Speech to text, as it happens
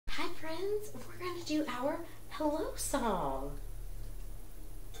friends, we're going to do our hello song.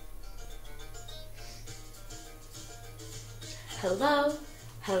 Hello,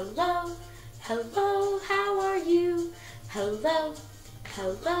 hello, hello, how are you? Hello,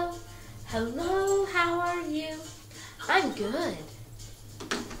 hello, hello, how are you? I'm good.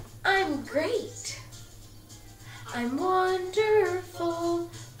 I'm great. I'm wonderful.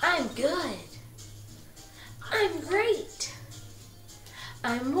 I'm good. I'm great.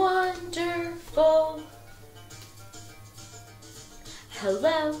 I'm wonderful.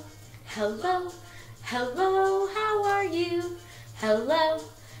 Hello, hello, hello, how are you? Hello,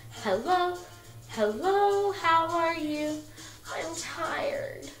 hello, hello, how are you? I'm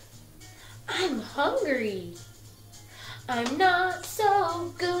tired. I'm hungry. I'm not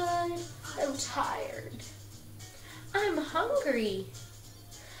so good. I'm tired. I'm hungry.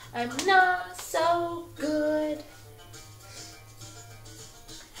 I'm not so good.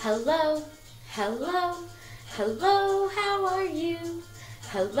 Hello, hello, hello, how are you?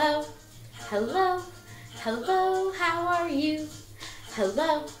 Hello, hello, hello, how are you?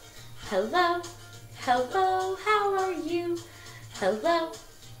 Hello, hello, hello, how are you? Hello,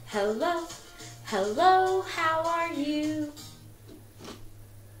 hello, hello, how are you?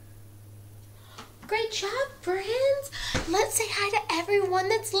 Great job, friends. Let's say hi to everyone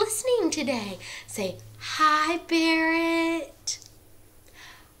that's listening today. Say, hi, Barrett.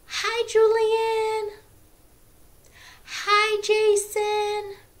 Hi, Julian.